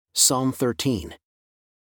Psalm 13.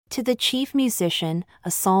 To the chief musician,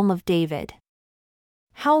 a psalm of David.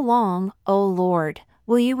 How long, O Lord,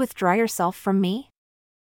 will you withdraw yourself from me?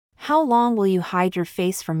 How long will you hide your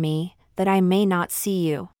face from me, that I may not see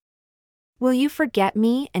you? Will you forget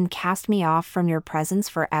me and cast me off from your presence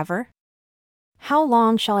forever? How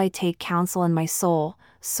long shall I take counsel in my soul,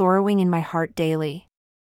 sorrowing in my heart daily?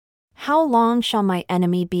 How long shall my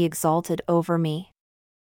enemy be exalted over me?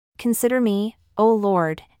 Consider me, O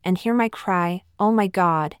Lord, and hear my cry, O my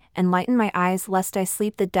God, and lighten my eyes lest I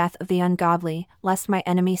sleep the death of the ungodly, lest my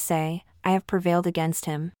enemy say, I have prevailed against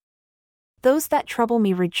him. Those that trouble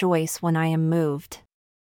me rejoice when I am moved.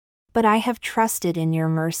 But I have trusted in your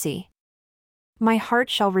mercy. My heart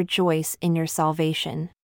shall rejoice in your salvation.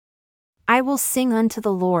 I will sing unto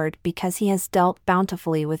the Lord because he has dealt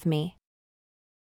bountifully with me.